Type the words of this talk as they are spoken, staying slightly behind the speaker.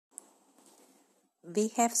We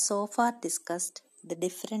have so far discussed the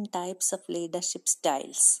different types of leadership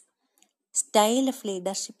styles. Style of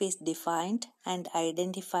leadership is defined and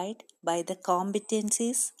identified by the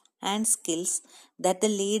competencies and skills that the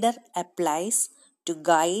leader applies to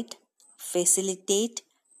guide, facilitate,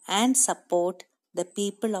 and support the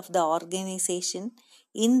people of the organization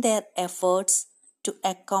in their efforts to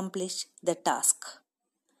accomplish the task.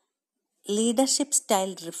 Leadership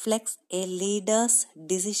style reflects a leader's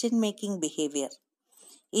decision-making behavior.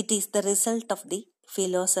 It is the result of the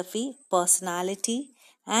philosophy, personality,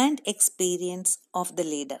 and experience of the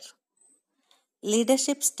leader.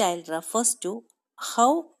 Leadership style refers to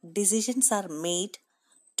how decisions are made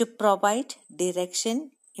to provide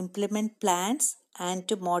direction, implement plans, and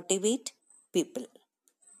to motivate people.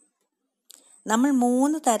 നമ്മൾ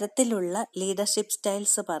 3 തരത്തിലുള്ള leadership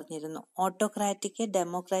styles പറഞ്ഞിരുന്നു. Autocratic,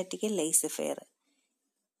 democratic, ലെയ്സി-ഫെയർ.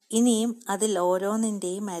 ഇനിയും അതിൽ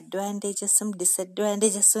ഓരോന്നിൻ്റെയും അഡ്വാൻറ്റേജസും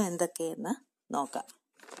ഡിസഡ്വാൻറ്റേജസും എന്തൊക്കെയെന്ന് നോക്കാം.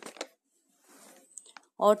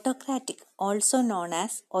 Autocratic, also known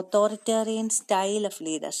as authoritarian style of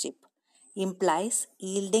leadership, implies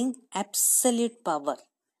yielding absolute power.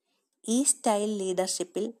 ഈ style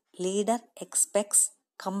ലീഡർഷിപ്പിൽ leader expects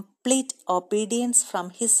complete obedience from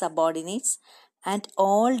his subordinates and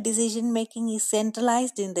all decision making is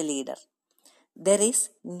centralized in the leader. There is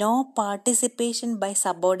no participation by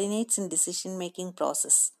subordinates in decision making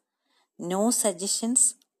process. No suggestions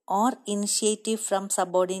or initiative from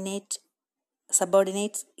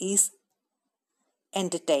subordinates is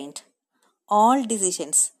entertained. All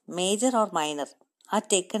decisions, major or minor, are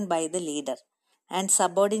taken by the leader and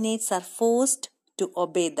subordinates are forced to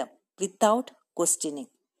obey them without questioning.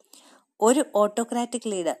 ഒരു autocratic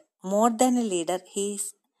leader, more than a leader, he is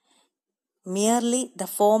merely the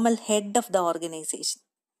formal head of the organization.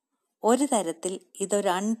 ഒരു തരത്തിൽ ഇതൊരു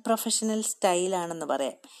unprofessional സ്റ്റൈലാണെന്ന്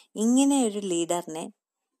പറയാം. ഇങ്ങനെ ഒരു ലീഡറിനെ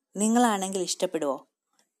നിങ്ങളാണെങ്കിൽ ഇഷ്ടപ്പെടുവോ?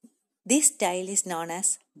 This style is known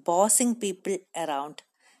as bossing people around.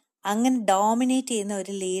 അങ്ങനെ ഡോമിനേറ്റ് ചെയ്യുന്ന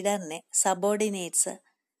ഒരു ലീഡറിനെ സബോർഡിനേറ്റ്സ്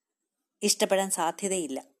ഇഷ്ടപ്പെടാൻ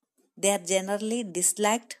സാധ്യതയില്ല. They are generally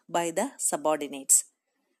disliked by the subordinates.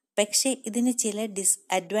 പക്ഷേ ഇതിന് ചില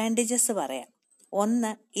ഡിസ്അഡ്വാൻറ്റേജസ് പറയാം.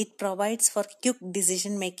 ഒന്ന്, it provides for quick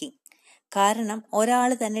decision making. കാരണം ഒരാൾ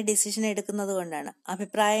തന്നെ ഡിസിഷൻ എടുക്കുന്നത് കൊണ്ടാണ്.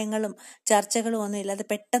 അഭിപ്രായങ്ങളും ചർച്ചകളും ഒന്നും ഇല്ലാതെ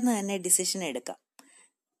പെട്ടെന്ന് തന്നെ ഡിസിഷൻ എടുക്കാം.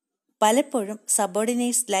 പലപ്പോഴും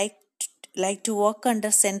subordinates like to work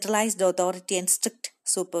under centralised authority and strict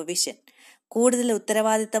supervision. കൂടുതൽ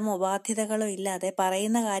ഉത്തരവാദിത്തമോ ബാധ്യതകളോ ഇല്ലാതെ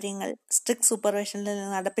പറയുന്ന കാര്യങ്ങൾ സ്ട്രിക്റ്റ് സൂപ്പർവിഷനിൽ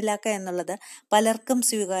നടപ്പിലാക്കുക എന്നുള്ളത് പലർക്കും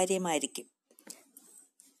സ്വീകാര്യമായിരിക്കും.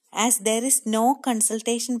 As there is no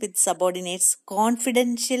consultation with subordinates,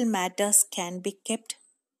 confidential matters can be kept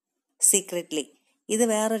secretly. ഇത്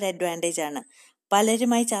വേറൊരു അഡ്വാൻറ്റേജ് ആണ്.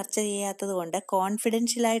 പലരുമായി ചർച്ച ചെയ്യാത്തത് കൊണ്ട്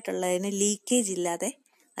കോൺഫിഡൻഷ്യൽ ആയിട്ടുള്ളതിന് ലീക്കേജ് ഇല്ലാതെ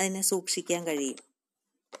അതിനെ സൂക്ഷിക്കാൻ കഴിയും.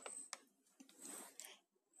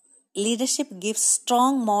 Leadership gives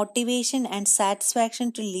strong motivation and satisfaction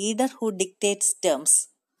to leader who dictates terms.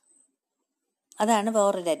 അതാണ്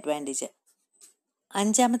വേറൊരു അഡ്വാൻറ്റേജ്.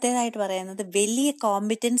 അഞ്ചാമത്തേതായിട്ട് പറയുന്നത്, വലിയ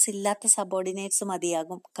കോമ്പിറ്റൻസ് ഇല്ലാത്ത സബോർഡിനേറ്റ്സ്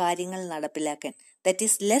മതിയാകും കാര്യങ്ങൾ നടപ്പിലാക്കാൻ. That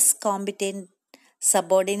is less competent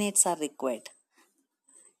subordinates are required.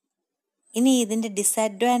 ഇനി ഇതിൻ്റെ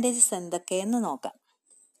ഡിസഡ്വാൻറ്റേജസ് എന്തൊക്കെയെന്ന് നോക്കാം.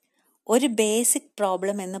 ഒരു ബേസിക്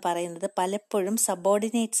പ്രോബ്ലം എന്ന് പറയുന്നത് പലപ്പോഴും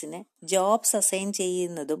സബോർഡിനേറ്റ്സിന് ജോബ്സ് അസൈൻ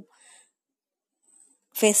ചെയ്യുന്നതും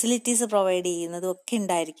ഫെസിലിറ്റീസ് പ്രൊവൈഡ് ചെയ്യുന്നതും ഒക്കെ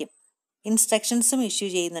ഉണ്ടായിരിക്കും. ഇൻസ്ട്രക്ഷൻസും ഇഷ്യൂ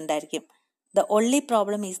ചെയ്യുന്നുണ്ടായിരിക്കും. The only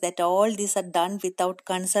problem is that all these are done without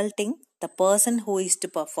consulting the person who is to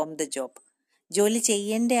perform the job. ജോലി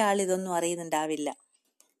ചെയ്യേണ്ട ആൾ ഇതൊന്നും അറിയുന്നുണ്ടാവില്ല.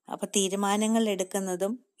 അപ്പോൾ തീരുമാനങ്ങൾ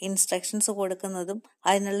എടുക്കുന്നതും ഇൻസ്ട്രക്ഷൻസ് കൊടുക്കുന്നതും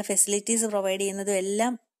അതിനുള്ള ഫെസിലിറ്റീസ് പ്രൊവൈഡ് ചെയ്യുന്നതും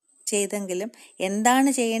എല്ലാം ചെയ്തെങ്കിലും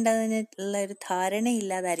എന്താണ് ചെയ്യേണ്ടതിനുള്ള ഒരു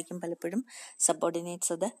ധാരണയില്ലാതായിരിക്കും പലപ്പോഴും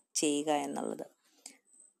സബോർഡിനേറ്റ്സ് അത് ചെയ്യുക എന്നുള്ളത്.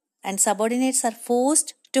 And subordinates are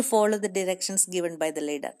forced to follow the directions given by the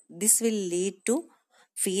leader. This will lead to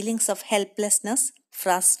feelings of helplessness,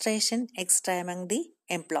 frustration, etc. among the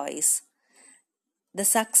employees. The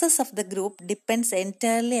success of the group depends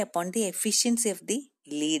entirely upon the efficiency of the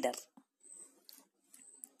leader.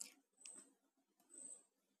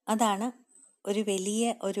 അതാണ് ഒരു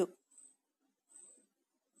വലിയ ഒരു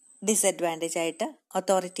disadvantage ആയിട്ട്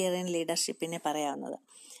authoritarian ലീഡർഷിപ്പിനെ പറയാവുന്നത്.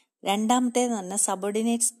 രണ്ടാമത്തേന്ന് പറഞ്ഞാൽ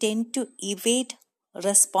subordinates tend to evade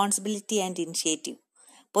responsibility and initiative.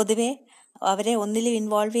 പൊതുവെ അവരെ ഒന്നിലും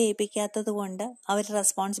ഇൻവോൾവ് ചെയ്യിപ്പിക്കാത്തത് കൊണ്ട് അവർ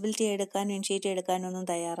റെസ്പോൺസിബിലിറ്റി എടുക്കാനും ഇനിഷ്യേറ്റീവ് എടുക്കാനും ഒന്നും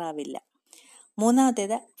തയ്യാറാവില്ല.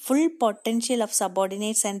 മൂന്നാമത്തേത്, full potential of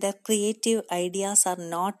subordinates and their creative ideas are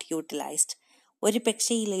not utilized. ഒരു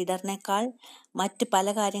പക്ഷേ ഈ ലീഡറിനേക്കാൾ മറ്റ്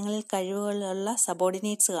പല കാര്യങ്ങളിൽ കഴിവുകളുള്ള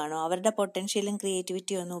സബോർഡിനേറ്റ്സ് കാണും. അവരുടെ പൊട്ടൻഷ്യലും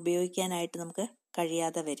ക്രിയേറ്റിവിറ്റിയും ഒന്നും ഉപയോഗിക്കാനായിട്ട് നമുക്ക്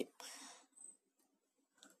കഴിയാതെ വരും.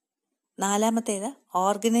 നാലാമത്തേത്,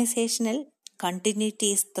 organizational continuity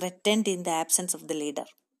is threatened in the absence of the leader.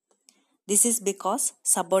 This is because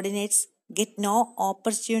subordinates get no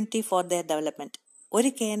opportunity for their development. ഒരു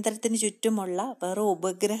കേന്ദ്രത്തിന് ചുറ്റുമുള്ള വേറെ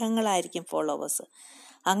ഉപഗ്രഹങ്ങളായിരിക്കും ഫോളോവേഴ്സ്.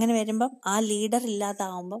 അങ്ങനെ വരുമ്പം ആ ലീഡർ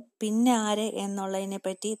ഇല്ലാതാവുമ്പം പിന്നെ ആര് എന്നുള്ളതിനെ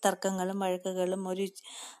പറ്റി തർക്കങ്ങളും വഴക്കുകളും ഒരു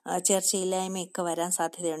ചർച്ചയില്ലായ്മയൊക്കെ വരാൻ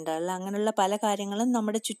സാധ്യതയുണ്ട്. അങ്ങനെയുള്ള പല കാര്യങ്ങളും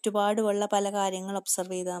നമ്മുടെ ചുറ്റുപാടുമുള്ള പല കാര്യങ്ങൾ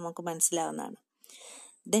ഒബ്സർവ് ചെയ്താൽ നമുക്ക് മനസ്സിലാവുന്നതാണ്.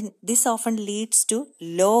 Then this often leads to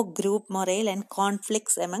low group morale and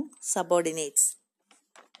conflicts among subordinates.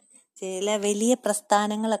 ചില വലിയ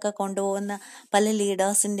പ്രസ്ഥാനങ്ങളൊക്കെ കൊണ്ടുപോകുന്ന പല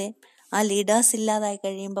ലീഡേഴ്സിൻ്റെ ആ ലീഡേഴ്സ് ഇല്ലാതായി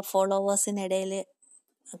കഴിയുമ്പോൾ ഫോളോവേഴ്സിനിടയിൽ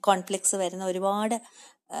കോൺഫ്ലിക്ട്സ് വരുന്ന ഒരുപാട്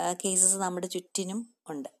കേസസ് നമ്മുടെ ചുറ്റിനും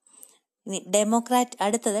ഉണ്ട്. ഇനി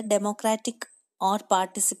അടുത്തത് democratic or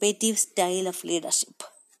participative style of leadership.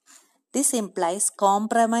 This implies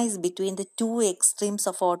compromise between the two extremes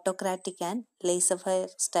of autocratic and laissez-faire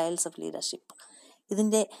styles of leadership.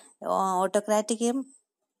 ഇതിൻ്റെ ഓട്ടോക്രാറ്റിക്കും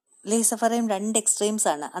ലേസഫറേയും രണ്ട് എക്സ്ട്രീംസ്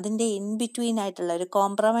ആണ്. അതിൻ്റെ ഇൻ ബിറ്റ്വീൻ ആയിട്ടുള്ള ഒരു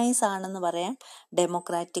കോംപ്രമൈസ് ആണെന്ന് പറയാം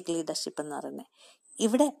ഡെമോക്രാറ്റിക് ലീഡർഷിപ്പ് എന്ന് പറയുന്നത്.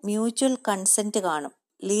 ഇവിടെ മ്യൂച്വൽ കൺസെൻറ്റ് കാണും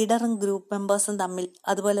ലീഡറും ഗ്രൂപ്പ് മെമ്പേഴ്സും തമ്മിൽ.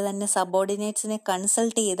 അതുപോലെ തന്നെ സബോർഡിനേറ്റ്സിനെ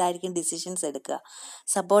കൺസൾട്ട് ചെയ്തായിരിക്കും ഡിസിഷൻസ് എടുക്കുക.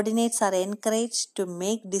 Subordinates R encouraged to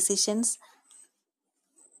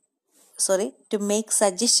make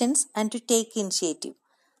suggestions and to take initiative.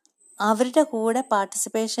 അവരുടെ കൂടെ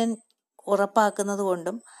പാർട്ടിസിപ്പേഷൻ ഉറപ്പാക്കുന്നത്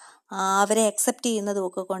കൊണ്ടും അവരെ അക്സെപ്റ്റ് ചെയ്യുന്നതും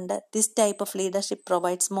ഒക്കെ കൊണ്ട് this type of leadership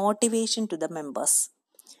provides motivation to the members.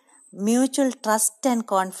 Mutual trust and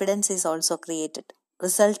confidence is also created,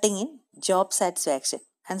 resulting in job satisfaction,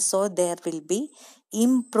 and so there will be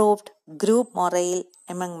improved group morale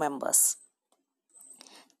among members.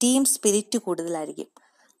 Team spirit കൂടുതലായിരിക്കും,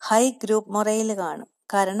 high group morale കാണും.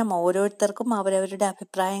 കാരണം ഓരോരുത്തർക്കും അവരവരുടെ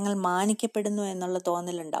അഭിപ്രായങ്ങൾ മാനിക്കപ്പെടുന്നു എന്നുള്ള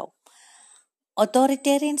തോന്നലുണ്ടാവും.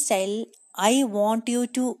 ഒത്തോറിറ്റേറിയൻ സ്റ്റൈലിൽ I won't U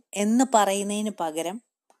to എന്ന് പറയുന്നതിന് പകരം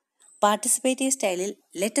പാർട്ടിസിപ്പേറ്റീവ് സ്റ്റൈലിൽ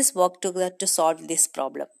let us work together to solve this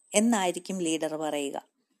problem എന്നായിരിക്കും ലീഡർ പറയുക.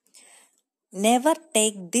 Never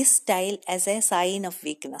take this style as A sign of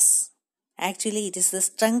weakness. Actually it is the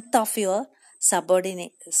strength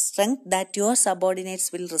that your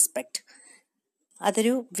subordinates will respect.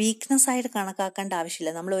 അതൊരു weakness ആയിട്ട് കണക്കാക്കേണ്ട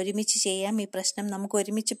ആവശ്യമില്ല. നമ്മൾ ഒരുമിച്ച് ചെയ്യാം, ഈ പ്രശ്നം നമുക്ക്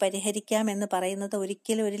ഒരുമിച്ച് പരിഹരിക്കാം എന്ന് പറയുന്നത്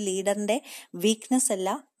ഒരിക്കലും ഒരു ലീഡറിൻ്റെ വീക്ക്നെസ് അല്ല,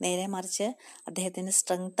 നേരെ മറിച്ച് അദ്ദേഹത്തിൻ്റെ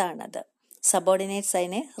സ്ട്രെങ്ത് ആണത്. സബോർഡിനേറ്റ്സ്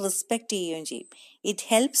അതിനെ റെസ്പെക്റ്റ് ചെയ്യുകയും ചെയ്യും. It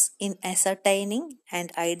helps in ascertaining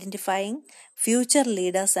and identifying future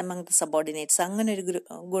leaders among the subordinates. അങ്ങനെ ഒരു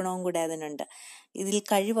ഗുണവും കൂടെ അതിനുണ്ട്. ഇതിൽ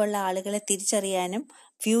കഴിവുള്ള ആളുകളെ തിരിച്ചറിയാനും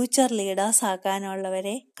ഫ്യൂച്ചർ ലീഡേഴ്സ്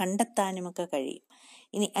ആക്കാനുള്ളവരെ കണ്ടെത്താനുമൊക്കെ കഴിയും.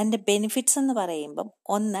 ഇനി അതിൻ്റെ ബെനിഫിറ്റ്സ് എന്ന് പറയുമ്പം,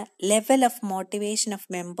 ഒന്ന്, level of motivation of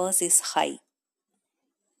members is high.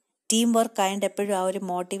 Team work ആയതുകൊണ്ട് എപ്പോഴും ആ ഒരു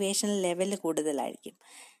മോട്ടിവേഷൻ ലെവൽ കൂടുതലായിരിക്കും.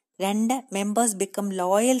 രണ്ട്, members become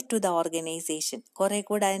loyal to the organisation. കുറെ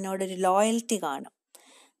കൂടെ അതിനോടൊരു ലോയൽറ്റി കാണും.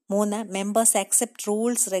 മൂന്ന്, members accept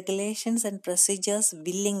rules, regulations and procedures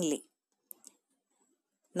willingly.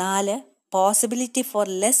 നാല്, possibility four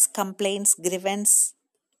less complaints, grievance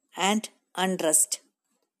and unrest.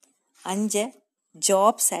 അഞ്ച്,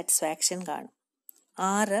 ജോബ് സാറ്റിസ്ഫാക്ഷൻ കാണും.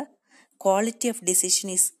 ആറ്, quality of decision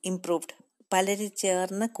is improved. പലരും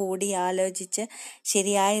ചേർന്ന് കൂടി ആലോചിച്ച്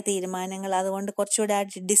ശരിയായ തീരുമാനങ്ങൾ, അതുകൊണ്ട് കുറച്ചുകൂടെ ആ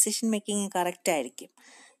ഡിസിഷൻ മേക്കിംഗ് കറക്റ്റ് ആയിരിക്കും.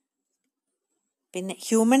 പിന്നെ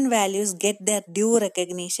human values get their due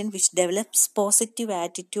recognition which develops positive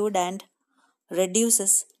attitude and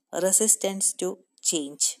reduces resistance to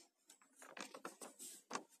change.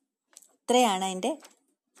 ഇത്രയാണ് അതിൻ്റെ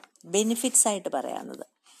ബെനിഫിറ്റ്സ് ആയിട്ട് പറയാവുന്നത്.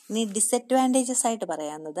 ഇനി ഡിസഡ്വാൻറ്റേജസ് ആയിട്ട്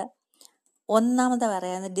പറയാവുന്നത്, ഒന്നാമത്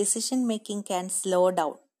പറയാവുന്നത് decision making can slow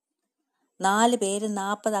down. 4 പേര്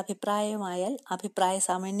 40 അഭിപ്രായമായാൽ അഭിപ്രായ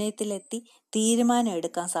സമന്വയത്തിലെത്തി തീരുമാനം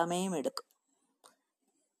എടുക്കാൻ സമയമെടുക്കും.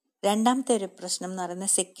 രണ്ടാമത്തെ ഒരു പ്രശ്നം എന്ന്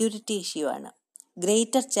പറയുന്നത് സെക്യൂരിറ്റി ഇഷ്യൂ ആണ്.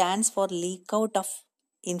 Greater chance for leak out of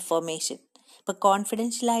information. ഇപ്പം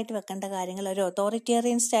കോൺഫിഡൻഷ്യലായിട്ട് വെക്കേണ്ട കാര്യങ്ങൾ ഒരു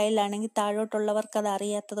അതോറിറ്റേറിയൻ സ്റ്റൈലിലാണെങ്കിൽ താഴോട്ടുള്ളവർക്ക് അത്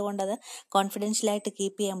അറിയാത്തത് കൊണ്ട് അത് കോൺഫിഡൻഷ്യലായിട്ട്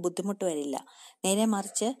കീപ്പ് ചെയ്യാൻ ബുദ്ധിമുട്ട് വരില്ല. നേരെ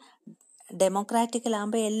മറിച്ച്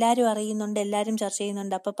ഡെമോക്രാറ്റിക്കലാകുമ്പോൾ എല്ലാവരും അറിയുന്നുണ്ട്, എല്ലാവരും ചർച്ച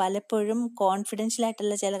ചെയ്യുന്നുണ്ട്. അപ്പോൾ പലപ്പോഴും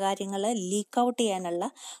കോൺഫിഡൻഷ്യലായിട്ടുള്ള ചില കാര്യങ്ങൾ ലീക്ക് ഔട്ട് ചെയ്യാനുള്ള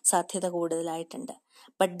സാധ്യത കൂടുതലായിട്ടുണ്ട്.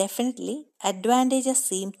 But definitely advantages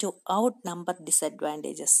seem to outnumber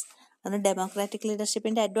disadvantages. അതുകൊണ്ട് ഡെമോക്രാറ്റിക്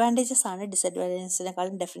ലീഡർഷിപ്പിൻ്റെ അഡ്വാൻറ്റേജസ് ആണ്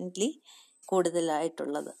ഡിസഡ്വാൻറ്റേജസിനെക്കാളും ഡെഫിനറ്റ്ലി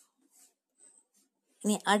കൂടുതലായിട്ടുള്ളത്.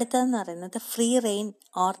 ഇനി അടുത്തതെന്ന് പറയുന്നത് free rain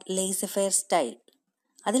or lazy-fair style.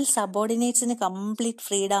 അതിൽ സബോർഡിനേറ്റ്സിന് കംപ്ലീറ്റ്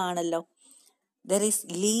ഫ്രീഡം ആണല്ലോ. There is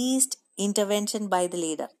least intervention by the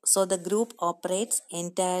leader, so the group operates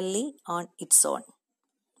entirely on its own.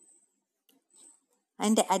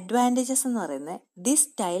 അതിൻ്റെ അഡ്വാൻറ്റേജസ് എന്ന് പറയുന്നത് this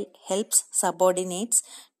style helps subordinates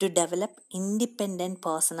to develop independent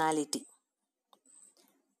personality.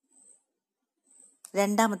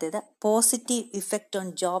 രണ്ടാമത്തേത് positive effect on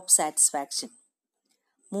job satisfaction.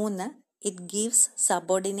 3. It gives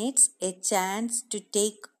subordinates A chance to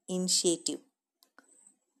take initiative.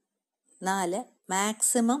 4.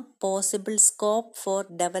 Maximum possible scope for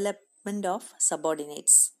development of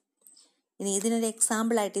subordinates. ഇനി ഇതിനൊരു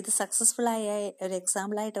എക്സാമ്പിളായിട്ട്, ഇത് successful ആയ ഒരു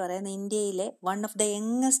എക്സാമ്പിളായിട്ട് പറയുന്ന ഇന്ത്യയിലെ one of the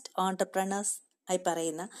youngest entrepreneurs ആയി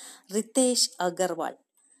പറയുന്ന റിതേഷ് അഗർവാൾ,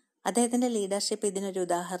 അദ്ദേഹത്തിൻ്റെ ലീഡർഷിപ്പ് ഇതിനൊരു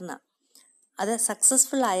ഉദാഹരണമാണ്. അത്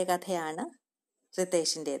സക്സസ്ഫുൾ ആയ കഥയാണ്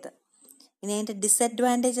റിതേഷിൻ്റേത്. ഇനി അതിൻ്റെ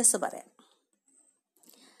ഡിസഡ്വാൻറ്റേജസ് പറയാം.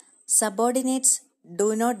 Subordinates do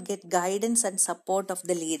not get guidance and support of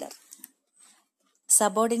the leader.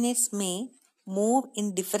 Subordinates may move in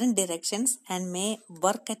different directions and may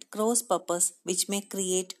work at cross purpose, which may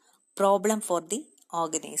create problem for the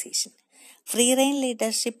organization. Free rein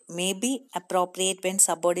leadership may be appropriate when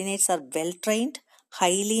subordinates are well trained,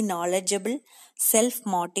 highly knowledgeable,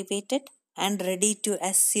 self-motivated and ready to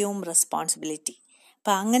assume responsibility.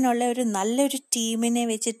 അപ്പം അങ്ങനെയുള്ള ഒരു നല്ലൊരു ടീമിനെ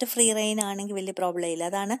വെച്ചിട്ട് free rain ആണെങ്കിൽ വലിയ problem ഇല്ല.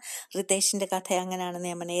 അതാണ് റിതേഷിൻ്റെ കഥ. അങ്ങനെയാണെന്ന്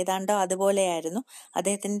ഞാൻ പറഞ്ഞു. ഏതാണ്ടോ അതുപോലെയായിരുന്നു.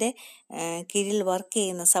 അദ്ദേഹത്തിൻ്റെ കീഴിൽ വർക്ക്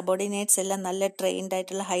ചെയ്യുന്ന സബോർഡിനേറ്റ്സ് എല്ലാം നല്ല ട്രെയിൻഡ്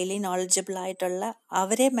ആയിട്ടുള്ള, ഹൈലി നോളജബിൾ ആയിട്ടുള്ള,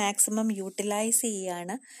 അവരെ മാക്സിമം യൂട്ടിലൈസ്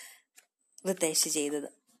ചെയ്യുകയാണ് റിതേഷ് ചെയ്തത്.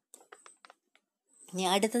 ഇനി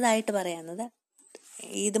അടുത്തതായിട്ട് പറയാവുന്നത്,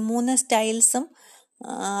 ഇത് 3 സ്റ്റൈൽസും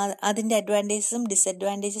അതിൻ്റെ അഡ്വാൻറ്റേജസും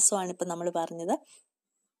ഡിസഡ്വാൻറ്റേജസും ആണ് ഇപ്പം നമ്മൾ പറഞ്ഞത്.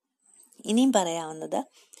 ഇനിയും പറയാവുന്നത്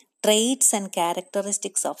traits and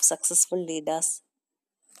characteristics of successful leaders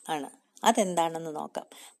ആണ്. അതെന്താണെന്ന് നോക്കാം.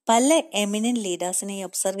 പല എമിനന്റ് ലീഡേഴ്സിനെ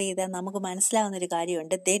ഒബ്സർവ് ചെയ്താൽ നമുക്ക് മനസ്സിലാവുന്ന ഒരു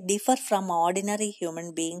കാര്യമുണ്ട്. They differ from ordinary human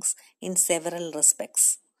beings in several respects.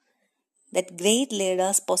 That great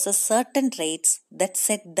leaders possess certain traits that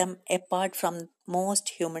set them apart from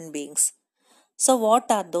most human beings. So what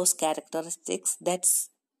are those characteristics that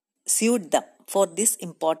suit them for this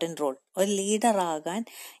important role? ഒരു ലീഡറാകാൻ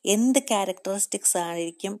എന്ത് characteristics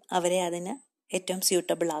ആയിരിക്കും അവരെ അതിന് ഏറ്റവും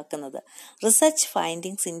suitable ആക്കുന്നത്? Research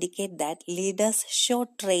findings indicate that leaders show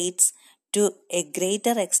traits to a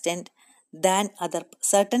greater extent than other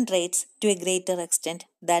certain traits to a greater extent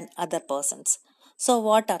than other persons. So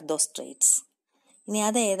what are those traits? ഇനി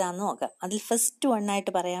അത് ഏതാണെന്ന് നോക്കാം. അതിൽ ഫസ്റ്റ്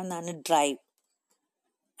വണ്ണായിട്ട് പറയാവുന്നതാണ് ഡ്രൈവ്.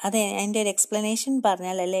 അത് അതിൻ്റെ ഒരു എക്സ്പ്ലനേഷൻ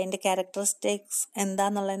പറഞ്ഞാൽ, അല്ലെ അതിൻ്റെ ക്യാരക്ടറിസ്റ്റിക്സ്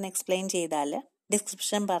എന്താണെന്നുള്ളതെന്ന് എക്സ്പ്ലെയിൻ ചെയ്താൽ,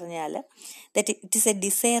 ഡിസ്ക്രിപ്ഷൻ പറഞ്ഞാൽ, that it is a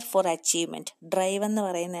desire for achievement. Drive എന്ന്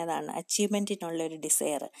പറയുന്ന ഏതാണ്? അച്ചീവ്മെൻറ്റിനുള്ള ഒരു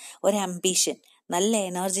ഡിസയർ, ഒരു അംബിഷൻ, നല്ല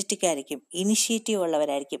എനർജറ്റിക് ആയിരിക്കും, ഇനിഷ്യേറ്റീവ്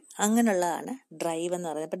ഉള്ളവരായിരിക്കും. അങ്ങനെയുള്ളതാണ് ഡ്രൈവ് എന്ന്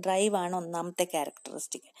പറയുന്നത്. അപ്പോൾ ഡ്രൈവാണ് ഒന്നാമത്തെ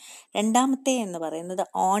ക്യാരക്ടറിസ്റ്റിക്. രണ്ടാമത്തെ എന്ന് പറയുന്നത്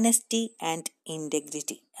ഓണസ്റ്റി ആൻഡ്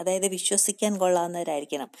ഇൻറ്റഗ്രിറ്റി. അതായത് വിശ്വസിക്കാൻ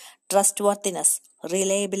കൊള്ളാവുന്നവരായിരിക്കണം. ട്രസ്റ്റ് വർത്തിനെസ്,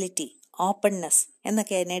 റിലയബിലിറ്റി, ഓപ്പൺനെസ്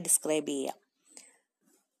എന്നൊക്കെ അതിനെ ഡിസ്ക്രൈബ് ചെയ്യാം.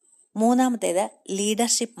 മൂന്നാമത്തേത്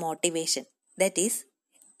leadership motivation. That is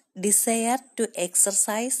desire to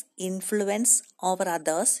exercise influence over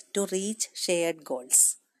others to reach shared goals.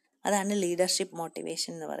 അതാണ് ലീഡർഷിപ്പ്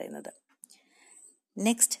മോട്ടിവേഷൻ എന്ന് പറയുന്നത്.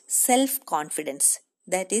 Next self confidence.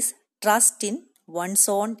 That is trust in one's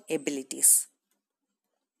own abilities.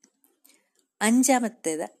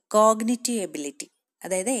 അഞ്ചാമത്തേത് cognitive ability.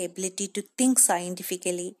 അതായത് ability to think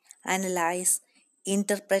scientifically, analyze,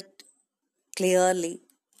 interpret clearly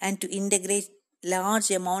and to integrate large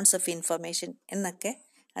amounts of information എന്നൊക്കെ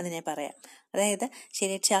അതിനെ പറയാം. അതായത്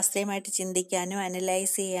ശാസ്ത്രീയമായിട്ട് ചിന്തിക്കാനും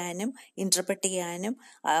അനലൈസ് ചെയ്യാനും ഇൻ്റർപ്രറ്റ് ചെയ്യാനും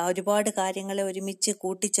ഒരുപാട് കാര്യങ്ങളെ ഒരുമിച്ച്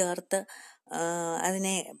കൂട്ടിച്ചേർത്ത്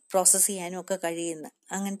അതിനെ പ്രോസസ്സ് ചെയ്യാനും ഒക്കെ കഴിയുന്ന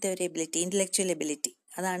അങ്ങനത്തെ ഒരു എബിലിറ്റി, ഇൻ്റലക്ച്വൽ എബിലിറ്റി,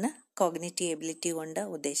 അതാണ് കോഗ്നിറ്റീവ് എബിലിറ്റി കൊണ്ട്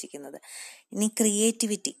ഉദ്ദേശിക്കുന്നത്. ഇനി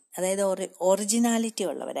ക്രിയേറ്റിവിറ്റി, അതായത് ഒറിജിനാലിറ്റി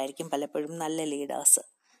ഉള്ളവരായിരിക്കും പലപ്പോഴും നല്ല ലീഡേഴ്സ്.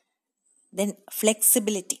 Then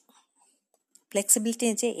flexibility. ഫ്ലെക്സിബിലിറ്റി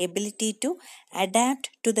എന്ന് വെച്ചാൽ ability to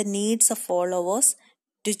adapt to the needs of followers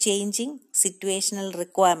to changing situational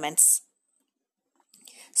requirements.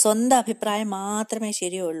 സ്വന്തം അഭിപ്രായം മാത്രമേ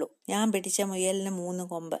ശരിയുള്ളൂ, ഞാൻ പിടിച്ച മുയലിന് 3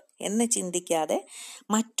 കൊമ്പ് എന്ന് ചിന്തിക്കാതെ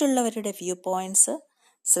മറ്റുള്ളവരുടെ view points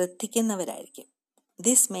ശ്രദ്ധിക്കുന്നവരായിരിക്കും.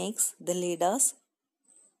 This makes the leaders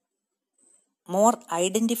more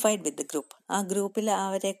identified with the group. ആ ഗ്രൂപ്പിൽ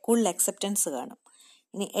അവരെ ഫുൾ അക്സെപ്റ്റൻസ് കാണും.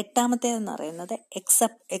 ഇനി എട്ടാമത്തേതെന്ന് പറയുന്നത്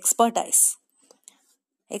എക്സ്പെർട്ടൈസ്.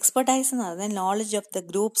 എക്സ്പെർട്ടൈസ് എന്ന് പറയുന്നത് knowledge of the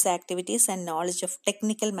groups activities and knowledge of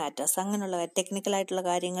technical matters. അങ്ങനെയുള്ള ടെക്നിക്കലായിട്ടുള്ള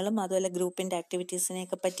കാര്യങ്ങളും അതുപോലെ ഗ്രൂപ്പിൻ്റെ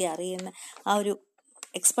ആക്ടിവിറ്റീസിനെയൊക്കെ പറ്റി അറിയുന്ന ആ ഒരു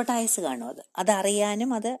എക്സ്പെർട്ടൈസ് കാണും. അത്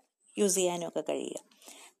അറിയാനും അത് യൂസ് ചെയ്യാനും ഒക്കെ കഴിയുക.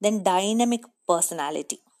 ദെൻ ഡൈനമിക്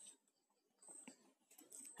പേഴ്സണാലിറ്റി,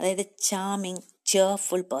 അതായത് ചാമിങ്,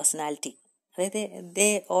 ചെയർഫുൾ പേഴ്സണാലിറ്റി. അതായത് they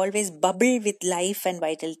always bubble with life and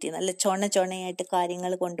വൈറ്റലിറ്റി. നല്ല ചൊണയായിട്ട്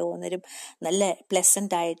കാര്യങ്ങൾ കൊണ്ടുപോകുന്നൊരു നല്ല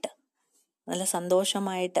പ്ലസൻ്റ് ആയിട്ട്, നല്ല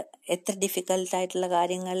സന്തോഷമായിട്ട്, എത്ര ഡിഫിക്കൽട്ടായിട്ടുള്ള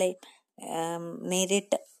കാര്യങ്ങളെ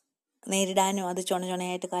നേരിടാനും അത്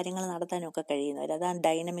ചൊണയായിട്ട് കാര്യങ്ങൾ നടത്താനും ഒക്കെ കഴിയുന്നവർ. അതാണ്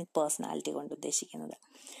ഡൈനമിക് പേഴ്സണാലിറ്റി കൊണ്ട് ഉദ്ദേശിക്കുന്നത്.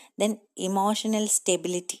 ദെൻ ഇമോഷണൽ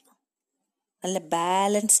സ്റ്റെബിലിറ്റി, നല്ല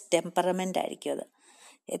ബാലൻസ്ഡ് ടെമ്പറമെൻ്റ് ആയിരിക്കും അത്.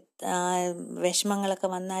 വിഷമങ്ങളൊക്കെ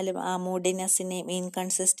വന്നാലും ആ മൂഡിനെസ്സിനെയും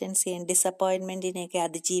ഇൻകൺസിസ്റ്റൻസിയെയും ഡിസപ്പോയിൻമെൻറ്റിനെയൊക്കെ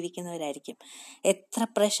അതിജീവിക്കുന്നവരായിരിക്കും. എത്ര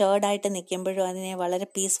പ്രഷേർഡായിട്ട് നിൽക്കുമ്പോഴും അതിനെ വളരെ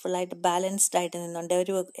പീസ്ഫുള്ളായിട്ട് ബാലൻസ്ഡ് ആയിട്ട് നിന്നുകൊണ്ട്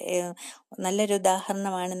നല്ലൊരു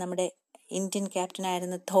ഉദാഹരണമാണ് നമ്മുടെ ഇന്ത്യൻ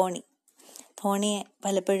ക്യാപ്റ്റനായിരുന്ന ധോണിയെ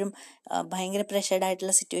പലപ്പോഴും ഭയങ്കര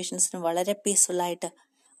പ്രഷേർഡായിട്ടുള്ള സിറ്റുവേഷൻസിനും വളരെ പീസ്ഫുള്ളായിട്ട്,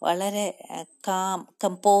 വളരെ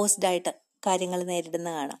കമ്പോസ്ഡായിട്ട് കാര്യങ്ങൾ നേരിടുന്ന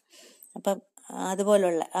കാണാം. അപ്പം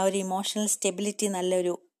അതുപോലുള്ള ആ ഒരു ഇമോഷണൽ സ്റ്റെബിലിറ്റി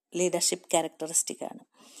നല്ലൊരു ലീഡർഷിപ്പ് ക്യാരക്ടറിസ്റ്റിക് ആണ്.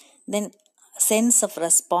 ദെൻ സെൻസ് ഓഫ്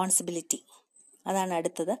റെസ്പോൺസിബിലിറ്റി, അതാണ്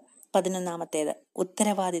അടുത്തത്. 11ാമത്തേത്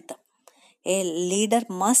ഉത്തരവാദിത്തം. A leader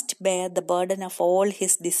must bear the burden of all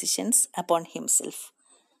his decisions upon himself.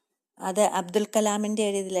 അത് അബ്ദുൽ കലാമിൻ്റെ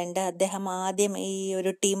ഒരു ഇതിലുണ്ട്. അദ്ദേഹം ആദ്യം ഈ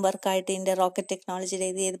ഒരു ടീം വർക്കായിട്ട് ഇതിൻ്റെ റോക്കറ്റ് ടെക്നോളജി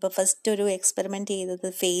ചെയ്തപ്പോൾ ഫസ്റ്റ് ഒരു എക്സ്പെരിമെൻറ്റ് ചെയ്തത്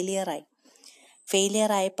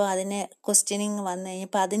ഫെയിലിയർ ആയപ്പോൾ അതിന് ക്വസ്റ്റ്യനിങ് വന്നു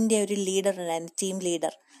കഴിഞ്ഞപ്പോൾ അതിൻ്റെ ഒരു ലീഡർ ഉണ്ടായിരുന്നു, ടീം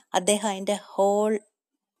ലീഡർ. അദ്ദേഹം അതിൻ്റെ ഹോൾ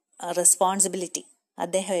റെസ്പോൺസിബിലിറ്റി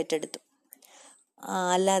അദ്ദേഹം ഏറ്റെടുത്തു.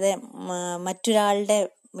 അല്ലാതെ മറ്റൊരാളുടെ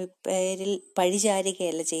പേരിൽ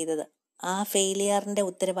പഴിചാരുകയല്ല ചെയ്തത്. ആ ഫെയിലിയറിൻ്റെ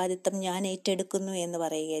ഉത്തരവാദിത്തം ഞാൻ ഏറ്റെടുക്കുന്നു എന്ന്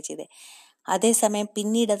പറയുകയാണ് ചെയ്തത്. അതേസമയം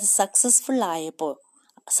പിന്നീട് അത് സക്സസ്ഫുൾ ആയപ്പോൾ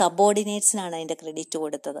സബോർഡിനേറ്റ്സിനാണ് അതിൻ്റെ ക്രെഡിറ്റ്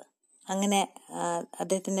കൊടുത്തത്. അങ്ങനെ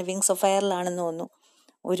അദ്ദേഹത്തിൻ്റെ വിങ്സ് ഓഫ് ഫയറിലാണെന്ന് തോന്നുന്നു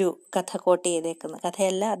ഒരു കഥ കോട്ട് ചെയ്തേക്കുന്നത്.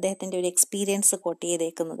 കഥയല്ല, അദ്ദേഹത്തിൻ്റെ ഒരു എക്സ്പീരിയൻസ് കോട്ട്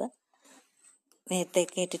ചെയ്തേക്കുന്നത് നേരത്തെ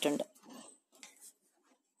കേട്ടിട്ടുണ്ട്.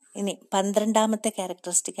 ഇനി 12ാമത്തെ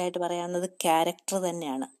ക്യാരക്ടറിസ്റ്റിക് ആയിട്ട് പറയാവുന്നത് ക്യാരക്ടർ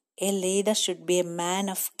തന്നെയാണ്. A leader should be a man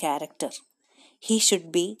of character. He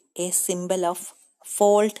should be a symbol of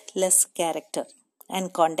faultless character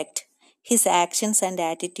and conduct. His actions and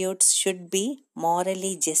attitudes should be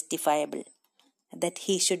morally justifiable. That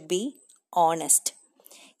he should be honest.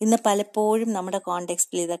 ഇന്ന് പലപ്പോഴും നമ്മുടെ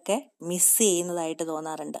കോണ്ടെക്സ്റ്റിൽ ഇതൊക്കെ miss ചെയ്യുന്നതായിട്ട്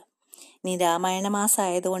തോന്നാറുണ്ട്. ഇനി രാമായണ മാസം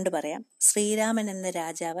ആയതുകൊണ്ട് പറയാം, ശ്രീരാമൻ എന്ന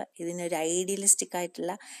രാജാവ് ഇതിനൊരു ഐഡിയലിസ്റ്റിക്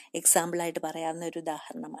ആയിട്ടുള്ള എക്സാമ്പിളായിട്ട് പറയാവുന്ന ഒരു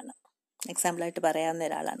ഉദാഹരണമാണ്, എക്സാമ്പിളായിട്ട് പറയാവുന്ന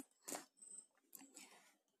ഒരാളാണ്.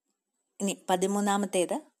 ഇനി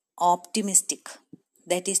 13ാമത്തേത് optimistic.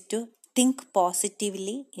 That is to think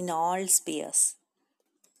positively in all spheres.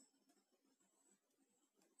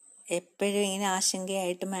 എപ്പോഴും ഇങ്ങനെ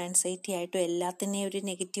ആശങ്കയായിട്ടും ആൻസൈറ്റി ആയിട്ടും എല്ലാത്തിനെയും ഒരു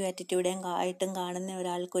നെഗറ്റീവ് ആറ്റിറ്റ്യൂഡും ആയിട്ടും കാണുന്ന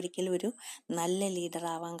ഒരാൾക്ക് ഒരിക്കലും ഒരു നല്ല ലീഡർ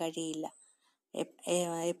ആവാൻ കഴിയില്ല.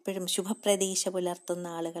 എപ്പോഴും ശുഭപ്രതീക്ഷ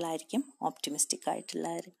പുലർത്തുന്ന ആളുകളായിരിക്കും ഓപ്റ്റിമിസ്റ്റിക്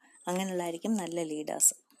ആയിട്ടുള്ളവർ. അങ്ങനെയുള്ളതായിരിക്കും നല്ല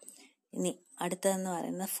ലീഡേഴ്സ്. ഇനി അടുത്തതെന്ന്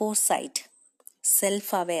പറയുന്നത് foresight,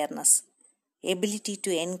 self awareness, ability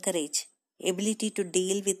to encourage, ability to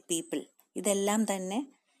deal with people. ഇതെല്ലാം തന്നെ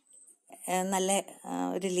നല്ല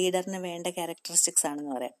ഒരു ലീഡറിന് വേണ്ട ക്യാരക്ടറിസ്റ്റിക്സ്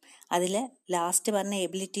ആണെന്ന് പറയാം. അതിൽ ലാസ്റ്റ് പറഞ്ഞ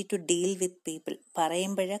ability to deal with people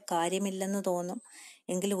പറയുമ്പോൾ കാര്യമില്ലെന്ന് തോന്നും,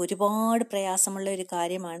 എങ്കിലും ഒരുപാട് പ്രയാസമുള്ള ഒരു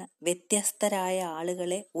കാര്യമാണ് വ്യത്യസ്തരായ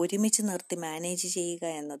ആളുകളെ ഒരുമിച്ച് നിർത്തി മാനേജ് ചെയ്യുക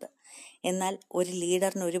എന്നത്. എന്നാൽ ഒരു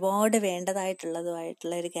ലീഡറിന് ഒരുപാട് വേണ്ടതായിട്ടുള്ള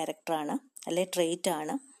ഒരു ക്യാരക്ടറാണ്, അല്ലെ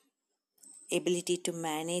ട്രെയ്റ്റാണ് എബിലിറ്റി ടു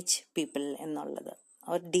മാനേജ് പീപ്പിൾ എന്നുള്ളത്,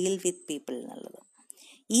 ഓർ ഡീൽ വിത്ത് പീപ്പിൾ എന്നുള്ളത്.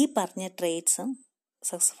 ഈ പറഞ്ഞ ട്രെയ്റ്റ്സും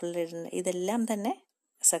സക്സസ്ഫുൾ ഇതെല്ലാം തന്നെ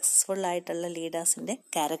സക്സസ്ഫുൾ ആയിട്ടുള്ള ലീഡേഴ്സിൻ്റെ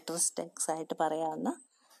ക്യാരക്ടറിസ്റ്റിക്സ് ആയിട്ട് പറയാവുന്ന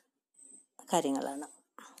കാര്യങ്ങളാണ്.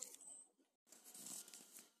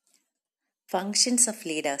 Functions of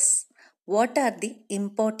leaders. What are the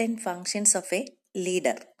important functions of A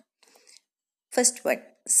leader? First one,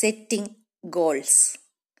 setting goals.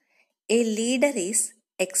 A leader is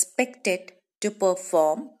expected to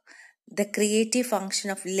perform the creative function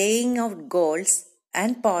of laying out goals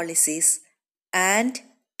and policies and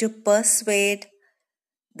to persuade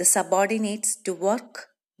the subordinates to work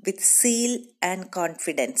with zeal and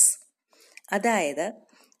confidence. അതായത്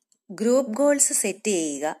group goals set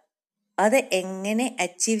ചെയ്യുക, അത് എങ്ങനെ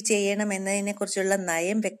achieve ചെയ്യണമെന്നതിനെക്കുറിച്ചുള്ള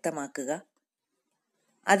നയം വ്യക്തമാക്കുക,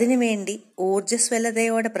 അതിനുവേണ്ടി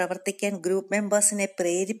ഊർജ്ജസ്വലതയോടെ പ്രവർത്തിക്കാൻ group മെമ്പേഴ്സിനെ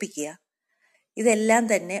പ്രേരിപ്പിക്കുക, ഇതെല്ലാം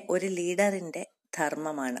തന്നെ ഒരു ലീഡറിൻ്റെ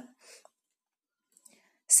ധർമ്മമാണ്.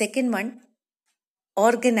 Second one,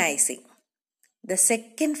 organising. The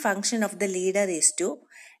second function of the leader is to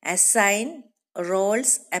assign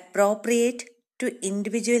roles appropriate to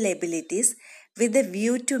individual abilities with a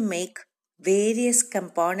view to make various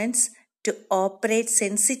components to operate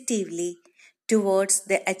sensitively towards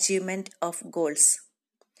the achievement of goals.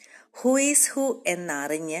 Who is who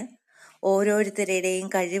എന്നറിഞ്ഞ് ഓരോരുത്തരുടെയും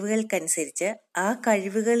കഴിവുകൾക്കനുസരിച്ച് ആ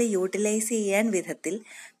കഴിവുകൾ utilise ചെയ്യാൻ വിധത്തിൽ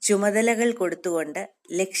ചുമതലകൾ കൊടുത്തുകൊണ്ട്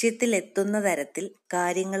ലക്ഷ്യത്തിലെത്തുന്ന തരത്തിൽ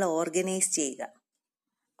കാര്യങ്ങൾ organise ചെയ്യുക.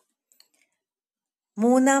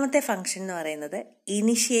 മൂന്നാമത്തെ ഫംഗ്ഷൻ എന്ന് പറയുന്നത്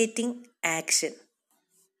initiating action.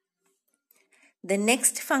 The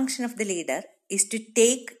next function of the leader is to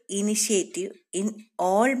take initiative in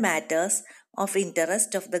all matters of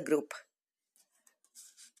interest of the group.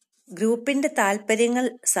 ഗ്രൂപ്പിന്റെ താൽപ്പര്യങ്ങൾ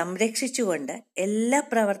സംരക്ഷിച്ചുകൊണ്ട് എല്ലാ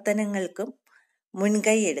പ്രവർത്തനങ്ങൾക്കും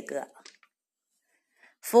മുൻകൈ എടുക്കുക.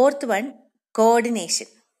 Fourth one,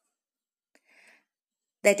 coordination.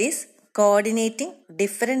 That is coordinating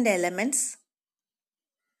different elements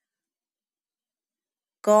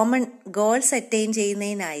common goals attain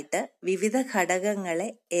ചെയ്യുന്നതിനായിട്ട് വിവിധ ഘടകങ്ങളെ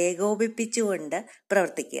ഏകോപിപ്പിച്ചുകൊണ്ട്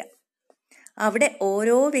പ്രവർത്തിക്കുക. അവിടെ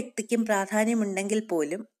ഓരോ വ്യക്തിക്കും പ്രാധാന്യമുണ്ടെങ്കിൽ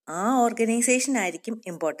പോലും ആ ഓർഗനൈസേഷൻ ആയിരിക്കും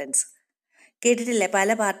ഇമ്പോർട്ടൻസ്. കേട്ടിട്ടില്ലേ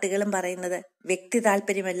പല പാർട്ടികളും പറയുന്നത് വ്യക്തി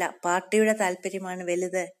താല്പര്യമല്ല പാർട്ടിയുടെ താല്പര്യമാണ്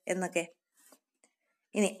വലുത് എന്നൊക്കെ.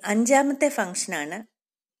 ഇനി അഞ്ചാമത്തെ ഫംഗ്ഷനാണ്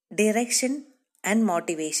direction and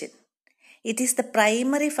motivation. It is the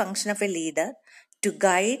primary function of A leader to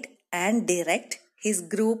guide and direct his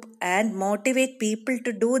group and motivate people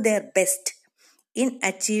to do their best in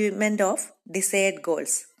achievement of desired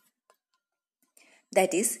goals.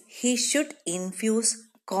 That is, he should infuse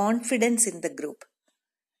confidence in the group.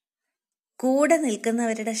 കൂടെ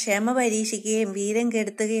നിൽക്കുന്നവരുടെ ക്ഷമ പരീക്ഷിക്കുകയും വീരം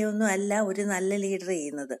കെടുത്തുകയും ഒന്നും അല്ല ഒരു നല്ല leader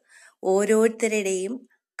ചെയ്യുന്നത്. ഓരോരുത്തരുടെയും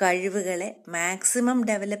കഴിവുകളെ maximum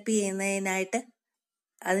develop ചെയ്യുന്നതിനായിട്ട്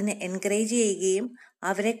അതിനെ എൻകറേജ് ചെയ്യുകയും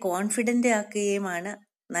അവരെ കോൺഫിഡൻ്റ് ആക്കുകയുമാണ്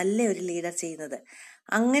നല്ല ഒരു ലീഡർ ചെയ്യുന്നത്.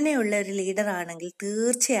 അങ്ങനെയുള്ള ഒരു ലീഡർ ആണെങ്കിൽ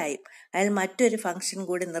തീർച്ചയായും അയാൾ മറ്റൊരു ഫംഗ്ഷൻ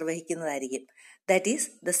കൂടി നിർവഹിക്കുന്നതായിരിക്കും. That is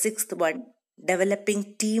the sixth one, developing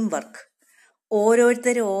team work.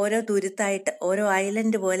 ഓരോരുത്തരും ഓരോ തുരുത്തായിട്ട് ഓരോ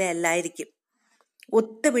ഐലൻഡ് പോലെ അല്ലായിരിക്കും.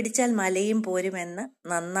 ഒത്തുപിടിച്ചാൽ മലയും പോരുമെന്ന്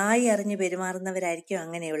നന്നായി അറിഞ്ഞു പെരുമാറുന്നവരായിരിക്കും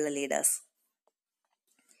അങ്ങനെയുള്ള ലീഡേഴ്സ്.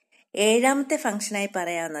 ഏഴാമത്തെ ഫംഗ്ഷനായി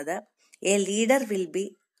പറയാവുന്നത് a leader will be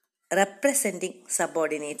representing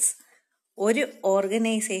subordinates. ഒരു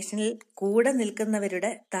ഓർഗനൈസേഷനിൽ കൂടെ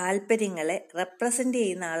നിൽക്കുന്നവരുടെ താല്പര്യങ്ങളെ റെപ്രസെന്റ്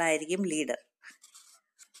ചെയ്യുന്ന ആളായിരിക്കും leader.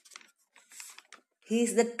 He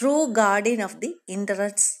is the true guardian of the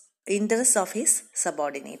interests of his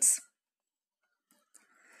subordinates.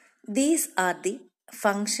 These are the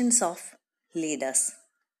functions of leaders.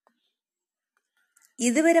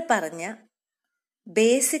 ഇതുവരെ പറഞ്ഞ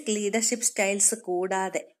ബേസിക് ലീഡർഷിപ്പ് സ്റ്റൈൽസ്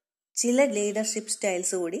കൂടാതെ ചില ലീഡർഷിപ്പ്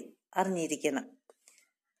സ്റ്റൈൽസ് കൂടി അറിഞ്ഞിരിക്കണം.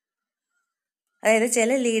 അതായത്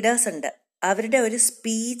ചില ലീഡേഴ്സ് ഉണ്ട്, അവരുടെ ഒരു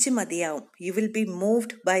സ്പീച്ച് മതിയാവും. You will be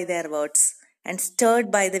moved by there words and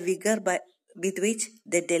stirred by the vigour with which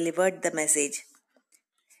the delivered the message.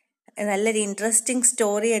 നല്ലൊരു ഇൻട്രസ്റ്റിംഗ്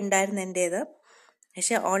സ്റ്റോറി ഉണ്ടായിരുന്നു എൻ്റേത്.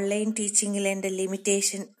 പക്ഷെ ഓൺലൈൻ ടീച്ചിങ്ങിൽ എൻ്റെ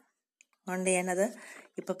ലിമിറ്റേഷൻ കൊണ്ട് ഞാനത്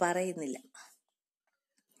ഇപ്പം പറയുന്നില്ല.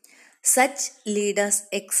 Such leaders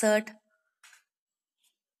exert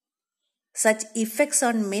such effects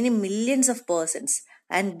on many millions of persons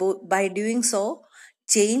and by doing so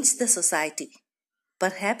change the society,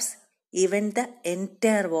 perhaps even the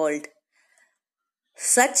entire world.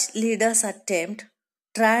 Such leaders are termed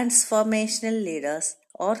transformational leaders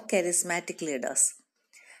or charismatic leaders.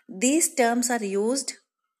 These terms are used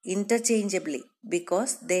interchangeably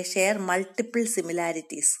because they share multiple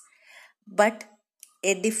similarities, but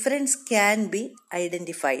a difference can be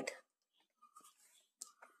identified.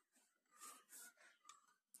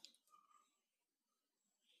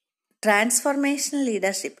 Transformational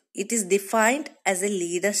leadership, it is defined as a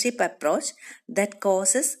leadership approach that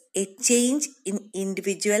causes a change in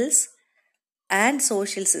individuals and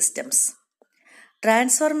social systems.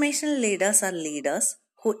 Transformational leaders are leaders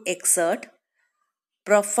who exert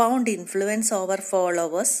profound influence over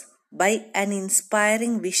followers by an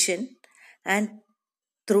inspiring vision and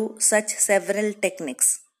through such several techniques.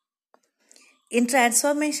 In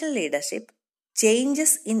transformational leadership,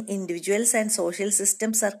 changes in individuals and social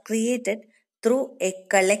systems are created through a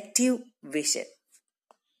collective vision.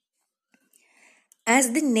 As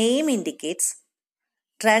the name indicates,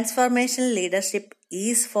 transformational leadership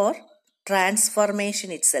is for transformation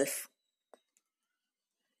itself.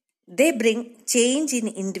 They bring change in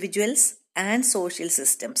individuals and social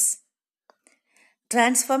systems.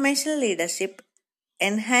 Transformational leadership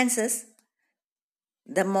enhances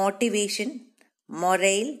the motivation,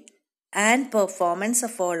 morale, and performance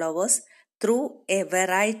of followers through a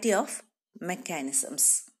variety of mechanisms.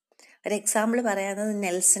 ഒരു example പറയാവുന്നത്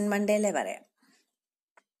Nelson Mandela പറയാം.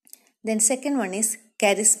 Then second one is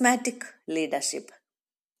charismatic leadership.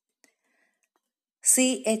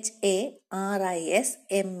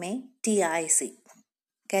 CHARISMATIC.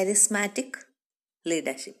 Charismatic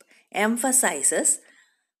leadership. emphasizes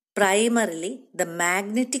primarily the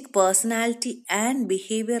magnetic personality and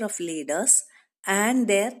behavior of leaders and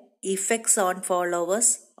their effects on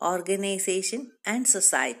followers, organization, and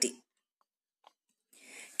society.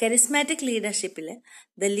 Charismatic leadership,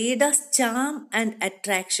 the leader's charm and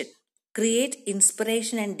attraction create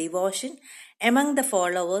inspiration and devotion among the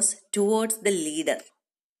followers towards the leader.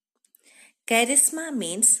 Charisma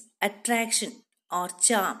means attraction or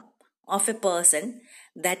charm of a person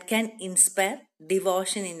that can inspire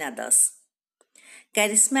devotion in others.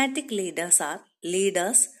 Charismatic leaders are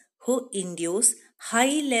leaders who induce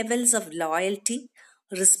high levels of loyalty,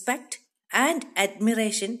 respect, and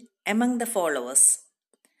admiration among the followers.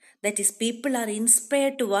 That is, people are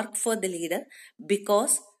inspired to work for the leader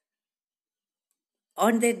because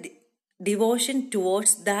on their devotion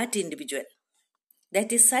towards that individual.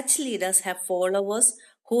 That is, such leaders have followers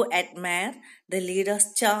who admire the leader's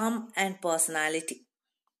charm and personality.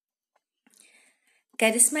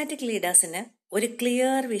 Charismatic leadersന് ഒരു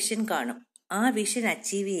clear vision കാണും. ആ vision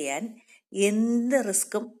achieve ചെയ്യാൻ എന്ത്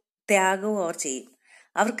റിസ്ക്കും ത്യാഗവും അവർ ചെയ്യും.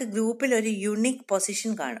 അവർക്ക് ഗ്രൂപ്പിൽ ഒരു യുണീക്ക്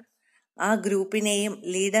പൊസിഷൻ കാണും. ആ ഗ്രൂപ്പിനെയും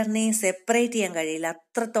ലീഡറിനെയും സെപ്പറേറ്റ് ചെയ്യാൻ കഴിയില്ല.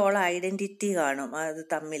 അത്രത്തോളം ഐഡന്റിറ്റി കാണും അത്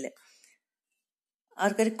തമ്മിൽ.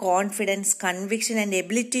 അവർക്കൊരു confidence, conviction and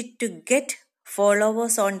ability to get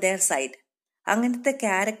followers on their side. അങ്ങനത്തെ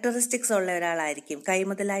ക്യാരക്ടറിസ്റ്റിക്സ് ഉള്ള ഒരാളായിരിക്കും,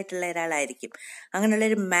 കൈമുതലായിട്ടുള്ള ഒരാളായിരിക്കും.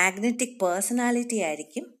 അങ്ങനെയുള്ളൊരു മാഗ്നറ്റിക് പേഴ്സണാലിറ്റി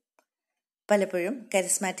ആയിരിക്കും പലപ്പോഴും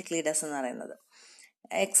കരിസ്മാറ്റിക് ലീഡേഴ്സ് എന്ന് പറയുന്നത്.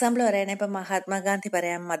 എക്സാമ്പിൾ പറയുകയാണെങ്കിൽ ഇപ്പം മഹാത്മാഗാന്ധി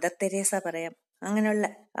പറയാം, മദർ തെരേസ പറയാം. അങ്ങനെയുള്ള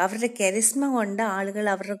അവരുടെ കരിസ്മ കൊണ്ട് ആളുകൾ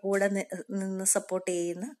അവരുടെ കൂടെ നിന്ന് സപ്പോർട്ട്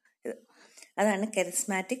ചെയ്യുന്ന ഇത്, അതാണ്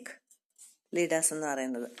കരിസ്മാറ്റിക് ലീഡേഴ്സ് എന്ന്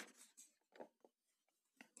പറയുന്നത്.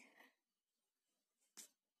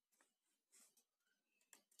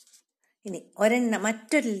 ഇനി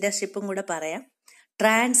മറ്റൊരു ലീഡർഷിപ്പും കൂടെ പറയാം,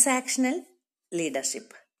 transactional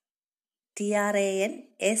leadership.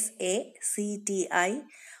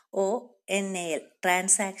 TRANSACTIONAL,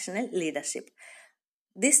 transactional leadership.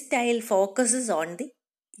 This style focuses on the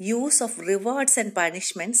use of rewards and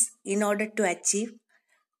punishments in order to achieve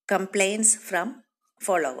complaints from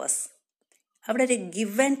followers. അവിടെ ഒരു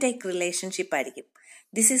ഗിവ് ആൻഡ് ടേക്ക് റിലേഷൻഷിപ്പ് ആയിരിക്കും.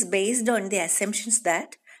 This is based on the assumptions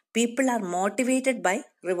that people are motivated by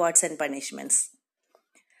rewards and punishments.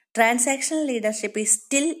 Transactional leadership is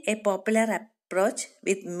still a popular approach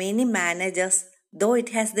with many managers, though it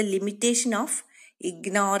has the limitation of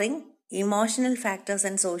ignoring emotional factors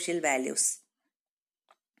and social values.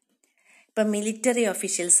 ഇപ്പം military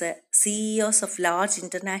officials, CEOs of large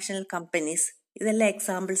international companies, ഇതെല്ലാം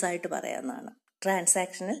examples ആയിട്ട് പറയാവുന്നതാണ്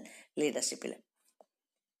transactional ലീഡർഷിപ്പിൽ.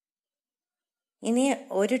 ഇനി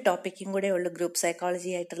ഒരു ടോപ്പിക്കും കൂടെ ഉള്ളു group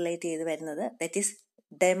psychology ആയിട്ട് relate ചെയ്ത് വരുന്നത്, that is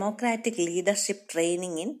democratic leadership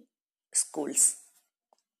training in schools.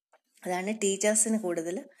 അതാണ് ടീച്ചേഴ്സിന്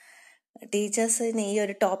കൂടുതൽ, ടീച്ചേഴ്സിന് ഈ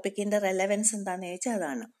ഒരു ടോപ്പിക്കിന്റെ റെലവൻസ് എന്താണെന്ന് ചോദിച്ചാൽ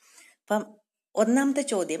അതാണ്. അപ്പം ഒന്നാമത്തെ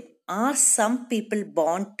ചോദ്യം, are some people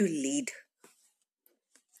born to lead?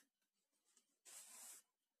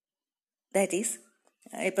 That is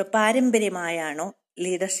ഇപ്പൊ പാരമ്പര്യമായാണോ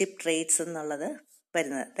ലീഡർഷിപ്പ് ട്രെയ്റ്റ്സ് എന്നുള്ളത്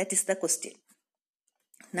വരുന്നത്? That is the question.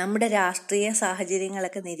 നമ്മുടെ രാഷ്ട്രീയ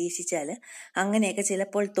സാഹചര്യങ്ങളൊക്കെ നിരീക്ഷിച്ചാൽ അങ്ങനെയൊക്കെ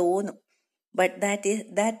ചിലപ്പോൾ തോന്നും. But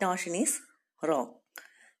that notion is wrong.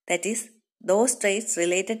 That is, those traits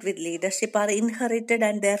related with leadership are inherited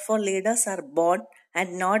and therefore leaders are born and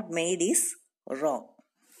not made is wrong.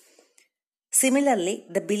 Similarly,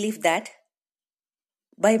 the belief that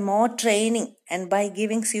by more training and by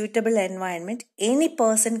giving suitable environment, any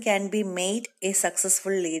person can be made a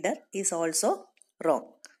successful leader is also wrong.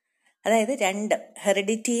 അതായത് രണ്ട്,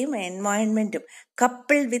 ഹെറിഡിറ്റിയും എൻവയോൺമെന്റും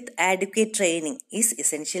coupled with advocate training is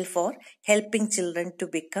essential for helping children to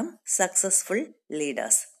become successful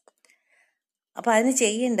leaders. അപ്പൊ അതിന്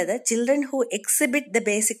ചെയ്യേണ്ടത്, children who exhibit the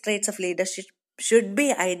basic traits of leadership should be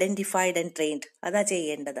identified and trained. അതാ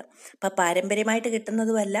ചെയ്യേണ്ടത്. അപ്പൊ പാരമ്പര്യമായിട്ട്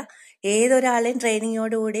കിട്ടുന്നതുമല്ല, ഏതൊരാളെയും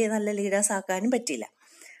ട്രെയിനിങ്ങോടുകൂടി നല്ല ലീഡേഴ്സ് ആക്കാനും പറ്റില്ല.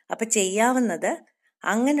 അപ്പൊ ചെയ്യാവുന്നത്,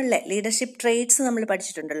 അങ്ങനെയുള്ള ലീഡർഷിപ്പ് ട്രെയ്റ്റ്സ് നമ്മൾ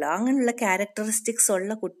പഠിച്ചിട്ടുണ്ടല്ലോ, അങ്ങനെയുള്ള ക്യാരക്ടറിസ്റ്റിക്സ്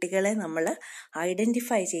ഉള്ള കുട്ടികളെ നമ്മൾ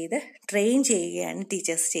ഐഡന്റിഫൈ ചെയ്ത് ട്രെയിൻ ചെയ്യുകയാണ്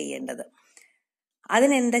ടീച്ചേഴ്സ് ചെയ്യേണ്ടത്.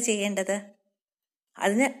 അതിനെന്താ ചെയ്യേണ്ടത്?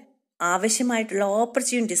 അതിന് ആവശ്യമായിട്ടുള്ള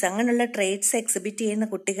ഓപ്പർച്യൂണിറ്റീസ്, അങ്ങനെയുള്ള ട്രെയ്റ്റ്സ് എക്സിബിറ്റ് ചെയ്യുന്ന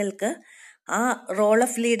കുട്ടികൾക്ക് ആ റോൾ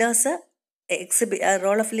ഓഫ്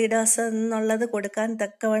ലീഡേഴ്സ് എന്നുള്ളത് കൊടുക്കാൻ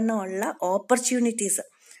തക്കവണ്ണമുള്ള ഓപ്പർച്യൂണിറ്റീസ്,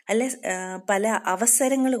 അല്ലെ പല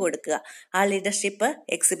അവസരങ്ങൾ കൊടുക്കുക ആ ലീഡർഷിപ്പ്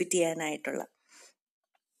എക്സിബിറ്റ് ചെയ്യാനായിട്ടുള്ള.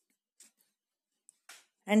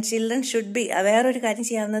 And children should be. വേറൊരു കാര്യം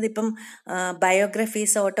ചെയ്യാവുന്നത്, ഇപ്പം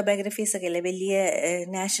ബയോഗ്രഫീസ്, ഓട്ടോബയോഗ്രഫീസ് ഒക്കെ അല്ലേ, വലിയ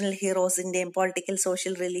നാഷണൽ ഹീറോസിൻ്റെയും പൊളിറ്റിക്കൽ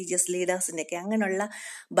സോഷ്യൽ റിലീജിയസ് ലീഡേഴ്സിൻ്റെ ഒക്കെ അങ്ങനെയുള്ള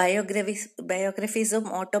ബയോഗ്രഫീസും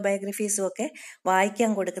ഓട്ടോബയോഗ്രഫീസും ഒക്കെ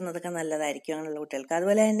വായിക്കാൻ കൊടുക്കുന്നതൊക്കെ നല്ലതായിരിക്കും അങ്ങനെയുള്ള കുട്ടികൾക്ക്.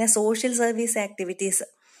 അതുപോലെ തന്നെ സോഷ്യൽ സർവീസ് ആക്ടിവിറ്റീസ്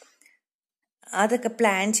അതൊക്കെ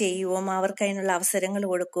പ്ലാൻ ചെയ്യുകയും അവർക്ക് അതിനുള്ള അവസരങ്ങൾ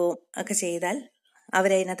കൊടുക്കുകയും ഒക്കെ ചെയ്താൽ,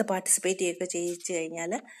 അവരതിനകത്ത് പാർട്ടിസിപ്പേറ്റ് ചെയ്യുകയൊക്കെ ചെയ്യിച്ചു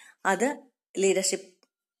കഴിഞ്ഞാൽ അത് ലീഡർഷിപ്പ്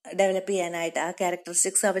ഡെവലപ്പ് ചെയ്യാനായിട്ട്, ആ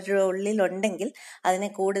ക്യാരക്ടറിസ്റ്റിക്സ് അവരുടെ ഉള്ളിലുണ്ടെങ്കിൽ അതിനെ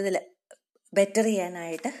കൂടുതൽ ബെറ്റർ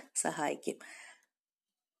ചെയ്യാനായിട്ട് സഹായിക്കും.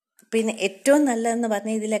 പിന്നെ ഏറ്റവും നല്ലതെന്ന്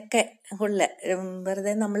പറഞ്ഞാൽ ഇതിലൊക്കെ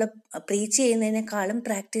വെറുതെ നമ്മൾ പ്രീച്ച് ചെയ്യുന്നതിനേക്കാളും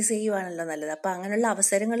പ്രാക്ടീസ് ചെയ്യുവാണല്ലോ നല്ലത്. അപ്പം അങ്ങനെയുള്ള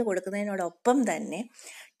അവസരങ്ങൾ കൊടുക്കുന്നതിനോടൊപ്പം തന്നെ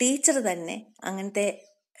ടീച്ചർ തന്നെ അങ്ങനത്തെ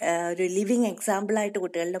ഒരു ലിവിങ് എക്സാമ്പിളായിട്ട്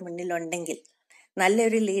കുട്ടികളുടെ മുന്നിലുണ്ടെങ്കിൽ,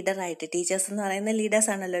 നല്ലൊരു ലീഡറായിട്ട്, ടീച്ചേഴ്സ് എന്ന് പറയുന്ന ലീഡേഴ്സ്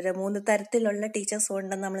ആണല്ലോ, 3 തരത്തിലുള്ള ടീച്ചേഴ്സും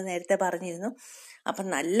ഉണ്ടെന്ന് നമ്മൾ നേരത്തെ പറഞ്ഞിരുന്നു. അപ്പം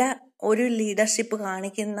നല്ല ഒരു ലീഡർഷിപ്പ്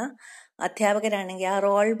കാണിക്കുന്ന അധ്യാപകരാണെങ്കിൽ ആ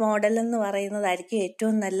റോൾ മോഡൽ എന്ന് പറയുന്നതായിരിക്കും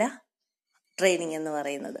ഏറ്റവും നല്ല ട്രെയിനിങ് എന്ന്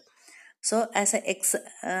പറയുന്നത്. So as an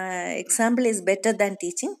example is better than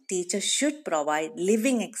teaching. Teachers should provide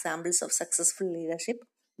living examples of successful leadership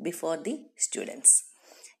before the students.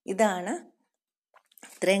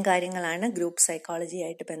 ഇത്രയും കാര്യങ്ങളാണ് ഗ്രൂപ്പ്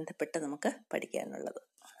സൈക്കോളജിയായിട്ട് ബന്ധപ്പെട്ട് നമുക്ക് പഠിക്കാനുള്ളത്.